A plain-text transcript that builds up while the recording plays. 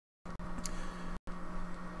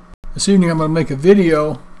This evening I'm going to make a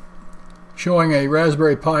video showing a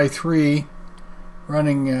Raspberry Pi 3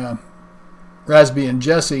 running Raspbian and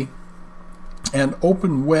Jessie and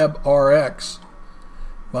OpenWebRX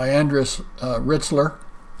by András Retzler,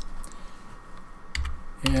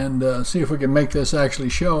 and see if we can make this actually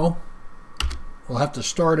show. We'll have to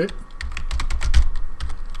start it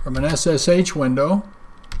from an SSH window.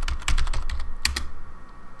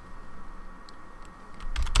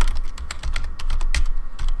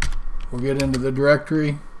 We'll get into the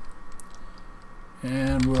directory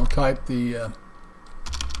and we'll type the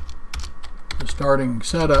starting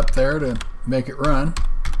setup there to make it run.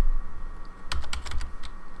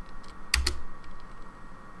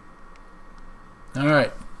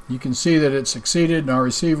 Alright, you can see that it succeeded and our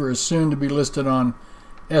receiver is soon to be listed on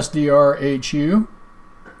SDR-HU.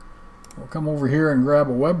 We'll come over here and grab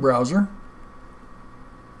a web browser,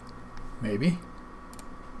 maybe,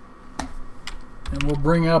 and we'll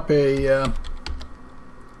bring up an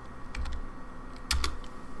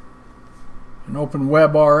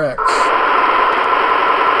OpenWebRX.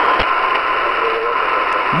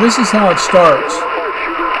 And this is how it starts.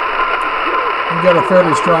 We've got a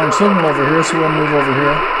fairly strong signal over here, so we'll move over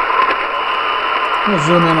here. We'll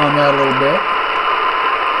zoom in on that a little bit.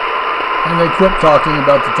 And they quit talking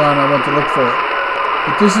about the time I went to look for it.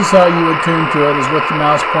 But this is how you would tune to it, is with the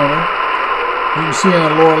mouse pointer. You can see in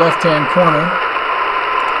the lower left-hand corner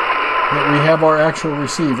that we have our actual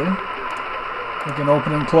receiver. We can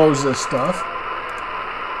open and close this stuff.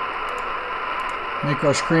 Make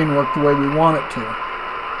our screen work the way we want it to.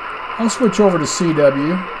 I'll switch over to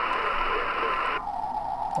CW.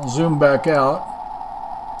 I'll zoom back out.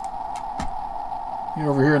 Get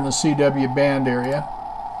over here in the CW band area.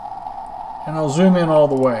 And I'll zoom in all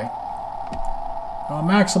the way. I'll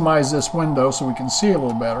maximize this window so we can see a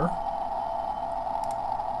little better.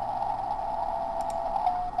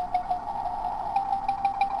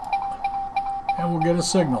 And we'll get a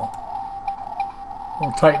signal.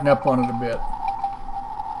 We'll tighten up on it a bit.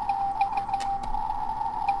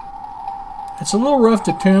 It's a little rough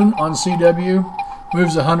to tune on CW.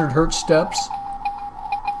 Moves 100 Hz steps.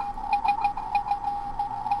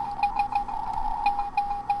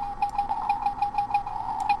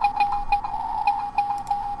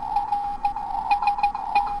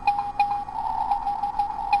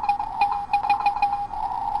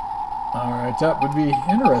 Alright, that would be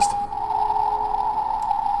interesting.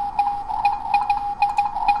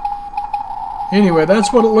 Anyway,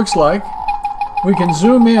 that's what it looks like. We can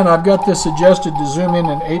zoom in. I've got this suggested to zoom in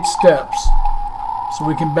 8 steps. So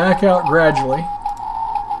we can back out gradually.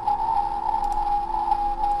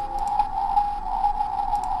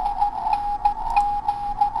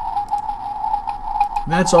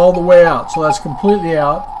 That's all the way out. So that's completely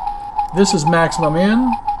out. This is maximum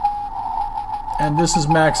in. And this is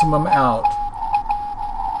maximum out.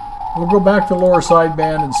 We'll go back to lower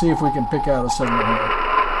sideband and see if we can pick out a signal here.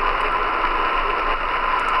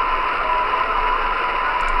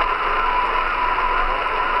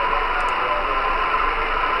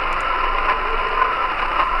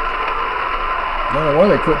 I don't know why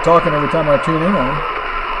they quit talking every time I tune in on them.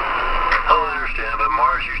 Oh, I understand, but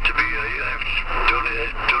Mars used to be, I've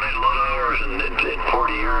donated a lot of hours and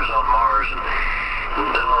 40 years on Mars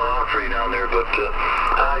and done a lot of free down there, but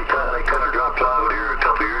I kind of dropped out here a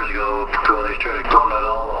couple years ago when they started going at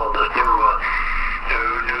all this new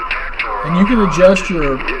tactile. And you can adjust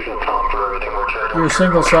your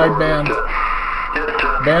single sideband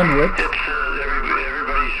bandwidth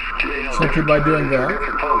simply by doing that.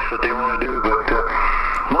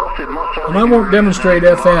 And I won't demonstrate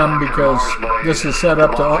FM because this is set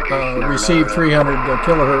up to receive 300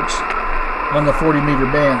 kilohertz on the 40 meter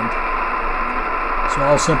band. So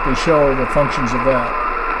I'll simply show the functions of that.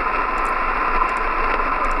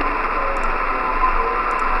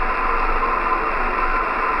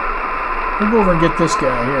 We'll go over and get this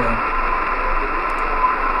guy here.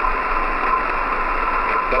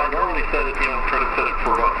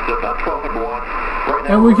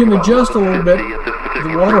 And we can adjust a little bit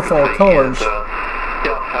the waterfall colors.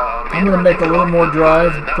 I'm going to make a little more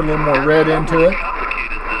drive, put a little more red into it.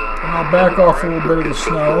 And I'll back off a little bit of the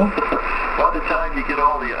snow. By the time you get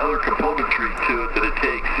all the other componentry to it that it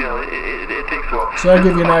takes, you know, it takes a while. So I'll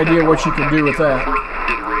give you an idea what you can do with that.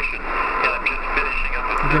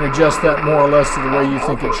 You can adjust that more or less to the way you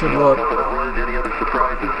think it should look.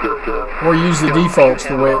 Or use the defaults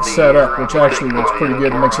the way it's set up, which actually looks pretty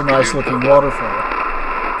good and makes a nice looking waterfall.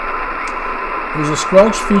 There's a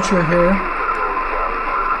squelch feature here.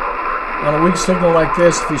 On a weak signal like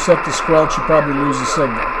this, if you set the squelch, you probably lose the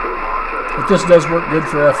signal. But this does work good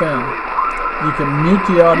for FM. You can mute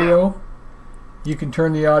the audio you can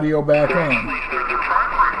turn the audio back on.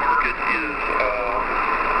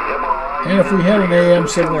 And if we had an AM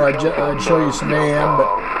signal, I'd show you some AM, but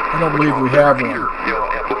I don't believe we have one.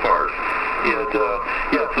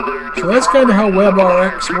 So that's kind of how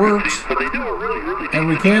WebRX works. And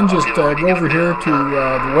we can just go over here to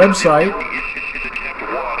the website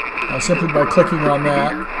simply by clicking on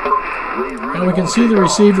that. And we can see the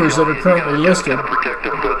receivers that are currently listed.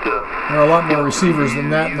 There are a lot more receivers than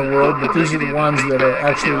that in the world, but these are the ones that are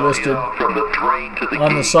actually listed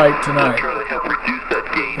on the site tonight.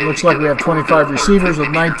 It looks like we have 25 receivers with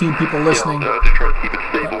 19 people listening,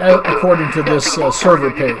 according to this server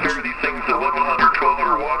page.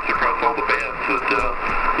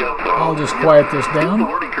 I'll just quiet this down.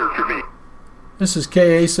 This is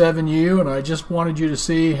KA7U, and I just wanted you to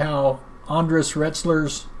see how András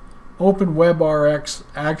Retzler's OpenWebRX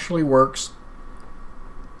actually works,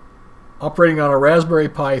 operating on a Raspberry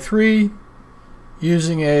Pi 3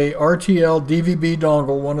 using a RTL DVB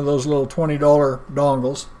dongle, one of those little $20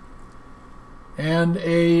 dongles, and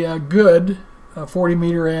a good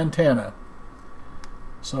 40-meter antenna.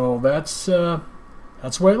 So that's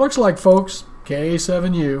what it looks like, folks.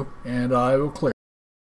 KA7U, and I will clear.